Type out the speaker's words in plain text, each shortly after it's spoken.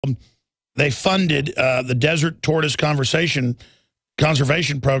They funded the Desert Tortoise Conservation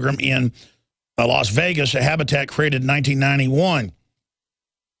Program in Las Vegas, a habitat created in 1991.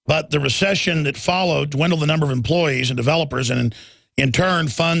 But the recession that followed dwindled the number of employees and developers, and in turn,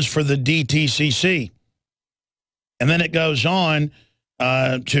 funds for the DTCC. And then it goes on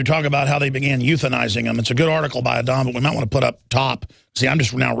to talk about how they began euthanizing them. It's a good article by Adam, but we might want to put up top. See, I'm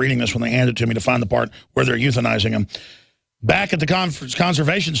just now reading this when they hand it to me to find the part where they're euthanizing them. Back at the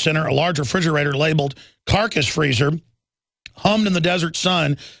Conservation Center, a large refrigerator labeled carcass freezer hummed in the desert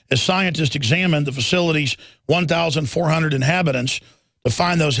sun as scientists examined the facility's 1,400 inhabitants to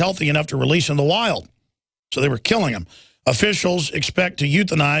find those healthy enough to release in the wild. So they were killing them. Officials expect to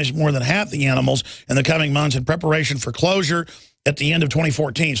euthanize more than half the animals in the coming months in preparation for closure at the end of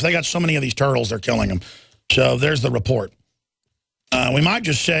 2014. So they got so many of these turtles, they're killing them. So there's the report. We might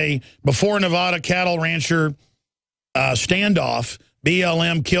just say, before Nevada cattle rancher standoff,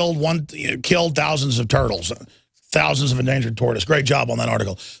 BLM killed thousands of turtles, thousands of endangered tortoise. Great job on that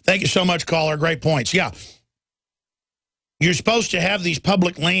article. Thank you so much, caller. Great points. Yeah. You're supposed to have these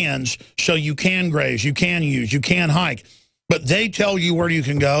public lands so you can graze, you can use, you can hike. But they tell you where you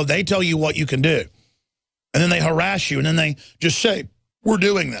can go. They tell you what you can do. And then they harass you. And then they just say, we're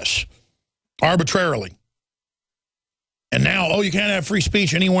doing this arbitrarily. And now, oh, you can't have free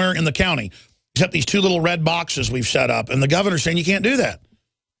speech anywhere in the county except these two little red boxes we've set up. And the governor's saying you can't do that.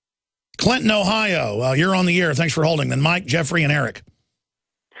 Clinton, Ohio, you're on the air. Thanks for holding. Then Mike, Jeffrey, and Eric.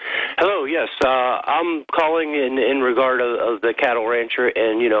 Hello, yes. I'm calling in regard of the cattle rancher,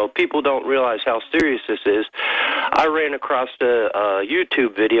 and, you know, people don't realize how serious this is. I ran across a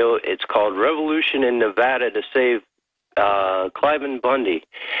YouTube video. It's called Revolution in Nevada to Save Cliven Bundy.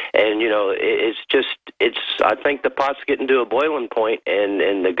 And, you know, I think the pot's getting to a boiling point,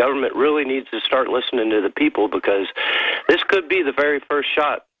 and the government really needs to start listening to the people, because this could be the very first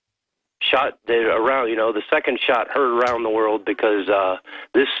shot around, you know, the second shot heard around the world, because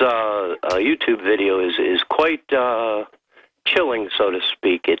this YouTube video is quite chilling, so to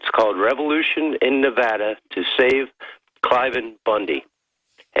speak. It's called Revolution in Nevada to Save Cliven Bundy.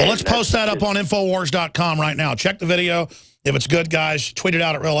 Well, let's post that up on Infowars.com right now. Check the video. If it's good, guys, tweet it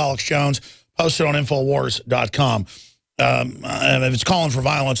out at Real Alex Jones. Post it on Infowars.com. If it's calling for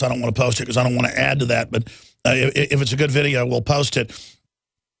violence, I don't want to post it because I don't want to add to that. But if it's a good video, we'll post it.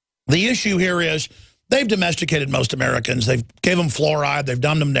 The issue here is they've domesticated most Americans. They've gave them fluoride. They've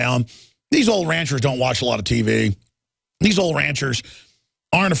dumbed them down. These old ranchers don't watch a lot of TV. These old ranchers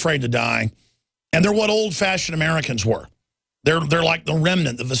aren't afraid to die. And they're what old-fashioned Americans were. They're like the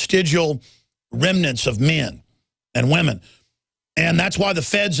remnant, the vestigial remnants of men and women. And that's why the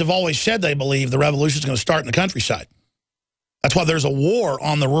feds have always said they believe the revolution is going to start in the countryside. That's why there's a war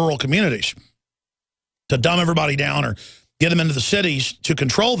on the rural communities to dumb everybody down or get them into the cities to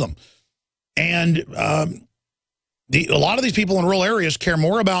control them. And a lot of these people in rural areas care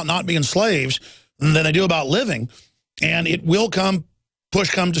more about not being slaves than they do about living. And it will come, push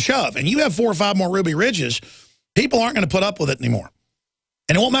come to shove. And you have 4 or 5 more Ruby Ridges, people aren't going to put up with it anymore.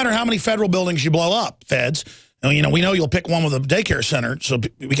 And it won't matter how many federal buildings you blow up, feds. You know, we know you'll pick one with a daycare center so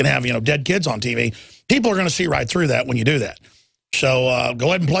we can have, you know, dead kids on TV. People are going to see right through that when you do that. So go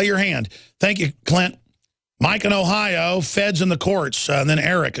ahead and play your hand. Thank you, Clint. Mike in Ohio, feds in the courts, and then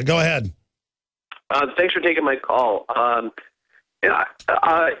Eric, go ahead. Thanks for taking my call.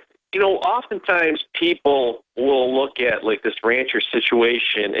 You know, oftentimes people will look at like this rancher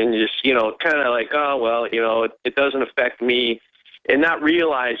situation and just, you know, kind of like, oh, well, you know, it doesn't affect me, and not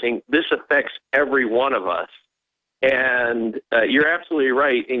realizing this affects every one of us. And you're absolutely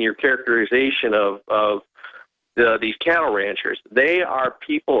right in your characterization of these cattle ranchers. They are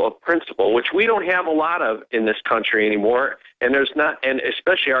people of principle, which we don't have a lot of in this country anymore. And there's not, and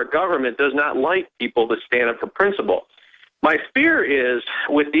especially our government does not like people that stand up for principle. My fear is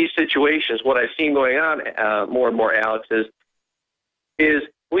with these situations, what I've seen going on more and more, Alex, is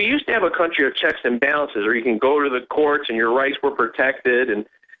we used to have a country of checks and balances, where you can go to the courts and your rights were protected,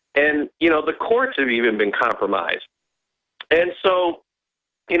 and you know, the courts have even been compromised. And so,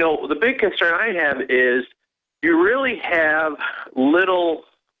 you know, the big concern I have is you really have little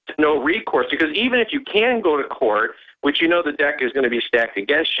to no recourse, because even if you can go to court, which you know the deck is going to be stacked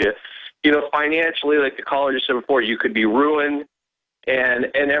against you, you know, financially, like the caller just said before, you could be ruined and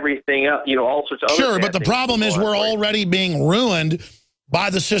everything else, you know, all sorts of other Sure, but the problem is we're already being ruined by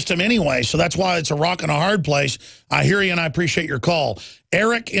the system anyway, so that's why it's a rock and a hard place. I hear you, and I appreciate your call.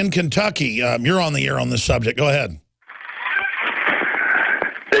 Eric in Kentucky, you're on the air on this subject. Go ahead.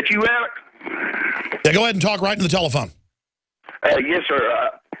 That you, Eric? Yeah, go ahead and talk right into the telephone. Yes, sir.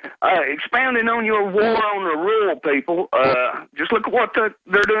 expounding on your war on the rural people, just look at what they're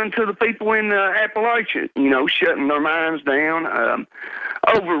doing to the people in Appalachia, shutting their mines down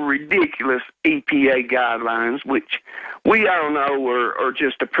over ridiculous EPA guidelines, which we all know are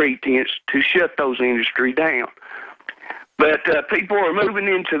just a pretense to shut those industries down. But people are moving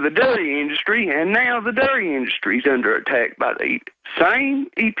into the dairy industry, and now the dairy industry is under attack by the same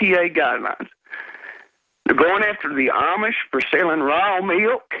EPA guidelines. They're going after the Amish for selling raw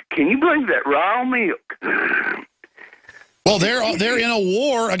milk. Can you believe that? Raw milk. Well, they're in a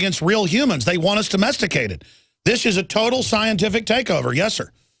war against real humans. They want us domesticated. This is a total scientific takeover. Yes,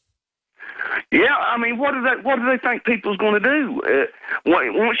 sir. Yeah, I mean, what do they think people's going to do?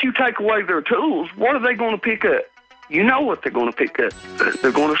 Once you take away their tools, what are they going to pick up? You know what they're going to pick up.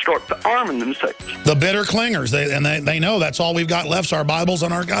 They're going to start arming themselves. The bitter clingers. They know that's all we've got left is our Bibles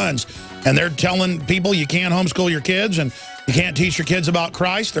and our guns. And they're telling people you can't homeschool your kids and you can't teach your kids about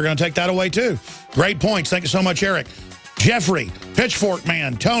Christ. They're going to take that away, too. Great points. Thank you so much, Eric. Jeffrey, Pitchfork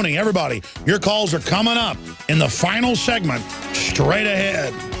Man, Tony, everybody, your calls are coming up in the final segment straight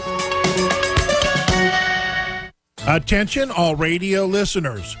ahead. Attention, all radio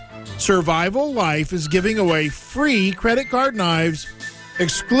listeners. Survival Life is giving away free credit card knives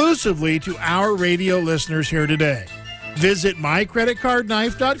exclusively to our radio listeners here today. Visit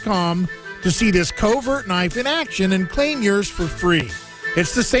mycreditcardknife.com to see this covert knife in action and claim yours for free.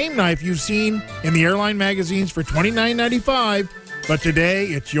 It's the same knife you've seen in the airline magazines for $29.95, but today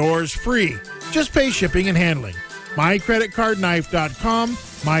it's yours free. Just pay shipping and handling. mycreditcardknife.com,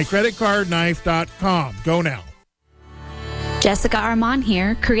 mycreditcardknife.com. Go now. Jessica Armand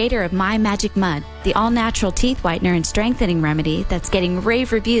here, creator of My Magic Mud, the all-natural teeth whitener and strengthening remedy that's getting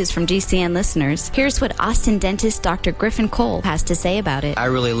rave reviews from GCN listeners. Here's what Austin dentist Dr. Griffin Cole has to say about it. I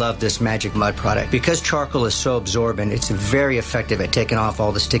really love this Magic Mud product. Because charcoal is so absorbent, it's very effective at taking off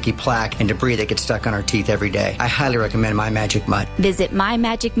all the sticky plaque and debris that gets stuck on our teeth every day. I highly recommend My Magic Mud. Visit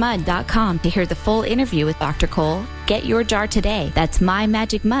mymagicmud.com to hear the full interview with Dr. Cole. Get your jar today. That's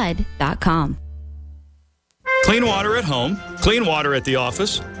mymagicmud.com. Clean water at home, clean water at the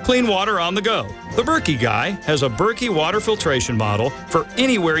office, clean water on the go. The Berkey Guy has a Berkey water filtration model for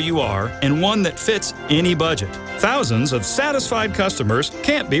anywhere you are and one that fits any budget. Thousands of satisfied customers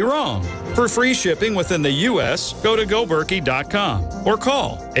can't be wrong. For free shipping within the U.S., go to goberkey.com or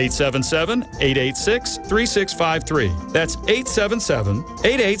call 877-886-3653. That's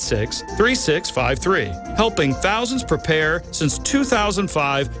 877-886-3653. Helping thousands prepare since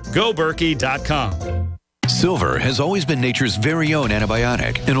 2005, goberkey.com. Silver has always been nature's very own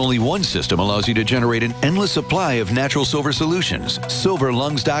antibiotic, and only one system allows you to generate an endless supply of natural silver solutions.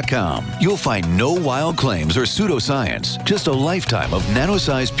 SilverLungs.com. You'll find no wild claims or pseudoscience, just a lifetime of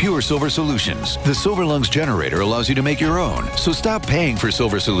nano-sized pure silver solutions. The Silver Lungs generator allows you to make your own, so stop paying for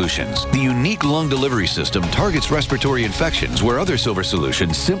silver solutions. The unique lung delivery system targets respiratory infections where other silver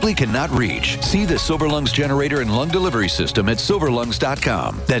solutions simply cannot reach. See the Silver Lungs generator and lung delivery system at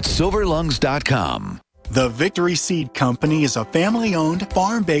SilverLungs.com. That's SilverLungs.com. The Victory Seed Company is a family-owned,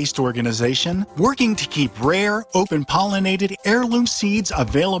 farm-based organization working to keep rare, open-pollinated heirloom seeds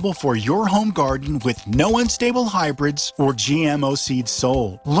available for your home garden with no unstable hybrids or GMO seeds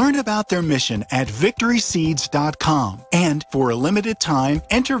sold. Learn about their mission at victoryseeds.com. And for a limited time,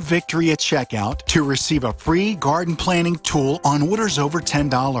 enter Victory at checkout to receive a free garden planting tool on orders over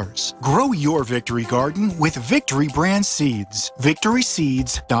 $10. Grow your Victory garden with Victory brand seeds.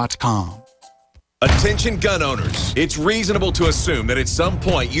 victoryseeds.com. Attention gun owners. It's reasonable to assume that at some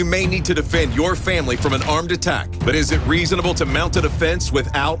point you may need to defend your family from an armed attack. But is it reasonable to mount a defense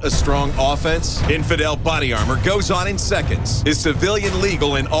without a strong offense? Infidel Body Armor goes on in seconds, is civilian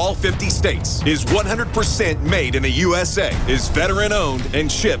legal in all 50 states, is 100% made in the USA, is veteran owned,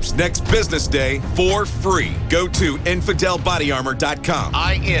 and ships next business day for free. Go to InfidelBodyArmor.com.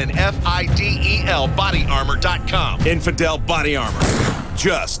 INFIDEL BodyArmor.com. Infidel Body Armor.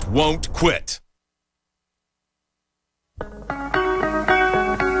 Just won't quit.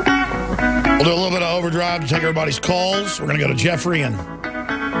 We'll do a little bit of overdrive to take everybody's calls. We're going to go to Jeffrey and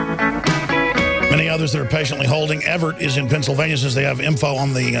many others that are patiently holding. Everett is in Pennsylvania, says they have info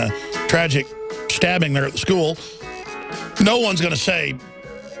on the tragic stabbing there at the school. No one's going to say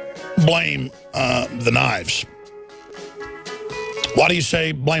blame the knives. Why do you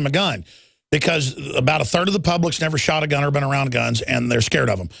say blame a gun? Because about a third of the public's never shot a gun or been around guns, and they're scared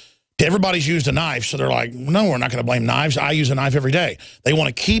of them. Everybody's used a knife, so they're like, no, we're not going to blame knives. I use a knife every day. They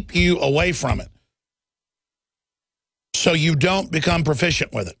want to keep you away from it so you don't become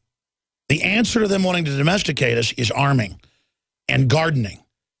proficient with it. The answer to them wanting to domesticate us is arming and gardening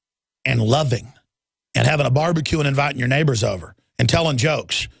and loving and having a barbecue and inviting your neighbors over and telling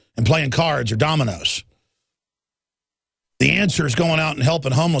jokes and playing cards or dominoes. The answer is going out and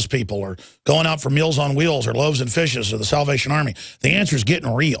helping homeless people, or going out for Meals on Wheels or Loaves and Fishes or the Salvation Army. The answer is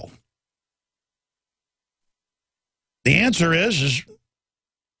getting real. The answer is,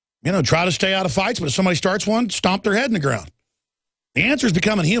 you know, try to stay out of fights, but if somebody starts one, stomp their head in the ground. The answer is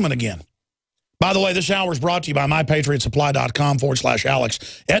becoming human again. By the way, this hour is brought to you by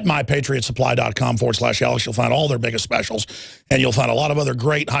MyPatriotSupply.com/Alex. At MyPatriotSupply.com/Alex, you'll find all their biggest specials, and you'll find a lot of other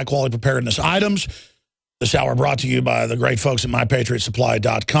great high-quality preparedness items. This hour brought to you by the great folks at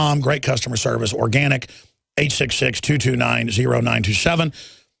MyPatriotSupply.com. Great customer service, organic, 866-229-0927.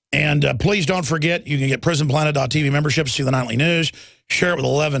 And please don't forget, you can get PrisonPlanet.tv membership to see the nightly news. Share it with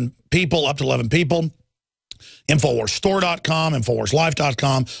 11 people, up to 11 people. InfoWarsStore.com,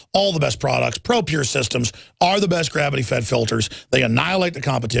 InfoWarsLife.com, all the best products. ProPure systems are the best gravity-fed filters. They annihilate the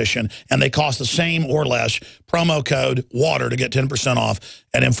competition, and they cost the same or less. Promo code WATER to get 10% off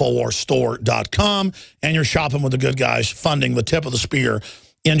at InfoWarsStore.com. And you're shopping with the good guys, funding the tip of the spear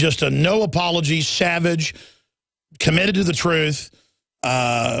in just a no-apology, savage, committed to the truth,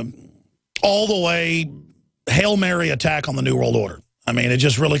 all the way Hail Mary attack on the New World Order. I mean, it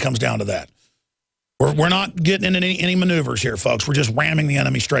just really comes down to that. We're not getting into any maneuvers here, folks. We're just ramming the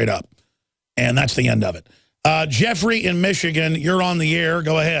enemy straight up. And that's the end of it. Jeffrey in Michigan, you're on the air.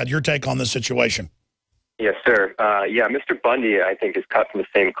 Go ahead. Your take on this situation. Yes, sir. Yeah, Mr. Bundy, I think, is cut from the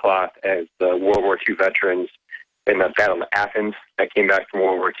same cloth as the World War II veterans in the Battle of Athens that came back from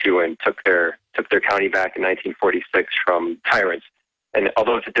World War II and took their county back in 1946 from tyrants. And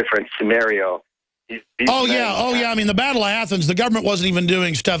although it's a different scenario, Oh, yeah. I mean, the Battle of Athens, the government wasn't even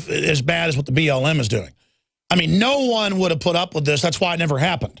doing stuff as bad as what the BLM is doing. I mean, no one would have put up with this. That's why it never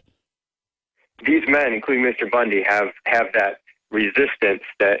happened. These men, including Mr. Bundy, have that resistance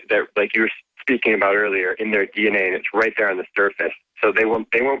that like you were speaking about earlier in their DNA, and it's right there on the surface. So they won't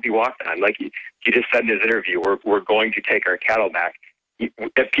be walked on. Like he just said in his interview, we're going to take our cattle back.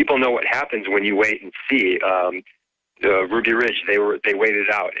 If people know what happens when you wait and see, Ruby Ridge, they waited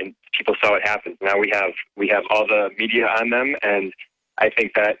out, and people saw what happened. Now we have all the media on them, and I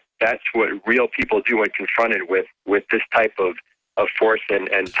think that's what real people do when confronted with this type of force and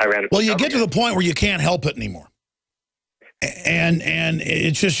tyrannical. Well, you get to the point where you can't help it anymore, and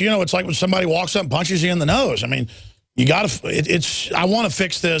it's just, you know, it's like when somebody walks up and punches you in the nose. I mean, you got to. I want to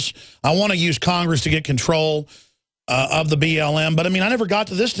fix this. I want to use Congress to get control of the BLM, but I mean, I never got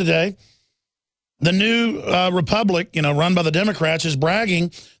to this today. The new Republic, you know, run by the Democrats, is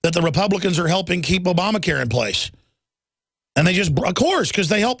bragging that the Republicans are helping keep Obamacare in place. And they just, of course, because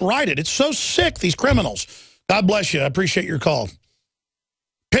they helped write it. It's so sick, these criminals. God bless you. I appreciate your call.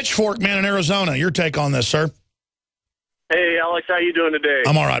 Pitchfork Man in Arizona, your take on this, sir. Hey, Alex, how you doing today?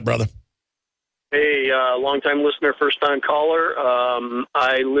 I'm all right, brother. Hey, long-time listener, first-time caller.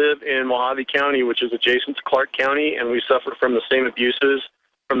 I live in Mojave County, which is adjacent to Clark County, and we suffer from the same abuses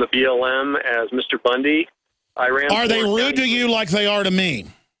from the BLM as Mr. Bundy. Are they rude to you like they are to me?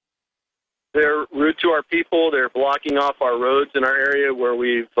 They're rude to our people. They're blocking off our roads in our area where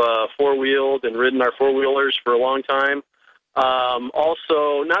we've four-wheeled and ridden our four-wheelers for a long time.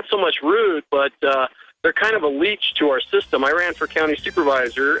 Also, not so much rude, but they're kind of a leech to our system. I ran for county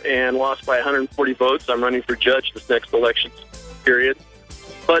supervisor and lost by 140 votes. I'm running for judge this next election period.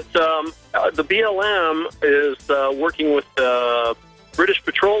 But the BLM is working with British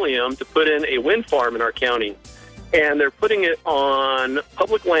Petroleum to put in a wind farm in our county. And they're putting it on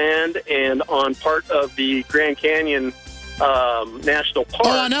public land and on part of the Grand Canyon National Park.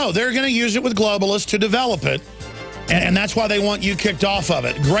 Oh, I know. They're going to use it with globalists to develop it. And that's why they want you kicked off of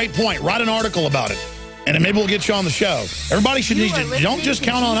it. Great point. Write an article about it. And maybe we'll get you on the show. Everybody should don't just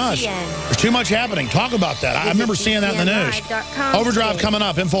count on us. There's too much happening. Talk about that. I remember seeing that in the news. Overdrive coming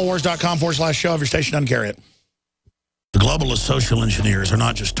up. Infowars.com/show if your station doesn't carry it. The globalist social engineers are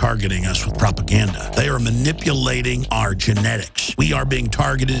not just targeting us with propaganda. They are manipulating our genetics. We are being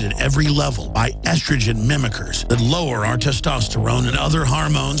targeted at every level by estrogen mimickers that lower our testosterone and other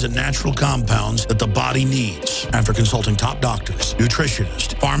hormones and natural compounds that the body needs. After consulting top doctors,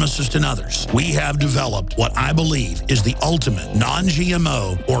 nutritionists, pharmacists, and others, we have developed what I believe is the ultimate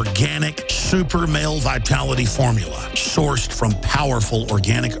non-GMO organic super male vitality formula sourced from powerful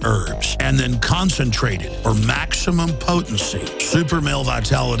organic herbs and then concentrated for maximum potency. Super Male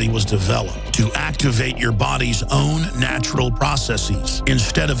Vitality was developed to activate your body's own natural processes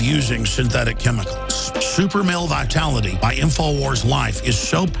instead of using synthetic chemicals. Super Male Vitality by InfoWars Life is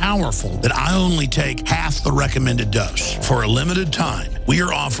so powerful that I only take half the recommended dose. For a limited time, we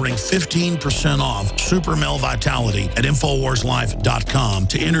are offering 15% off Super Male Vitality at InfoWarsLife.com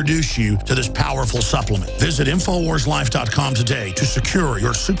to introduce you to this powerful supplement. Visit InfoWarsLife.com today to secure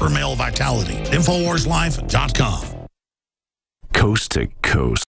your Super Male Vitality. InfoWarsLife.com. Coast to coast.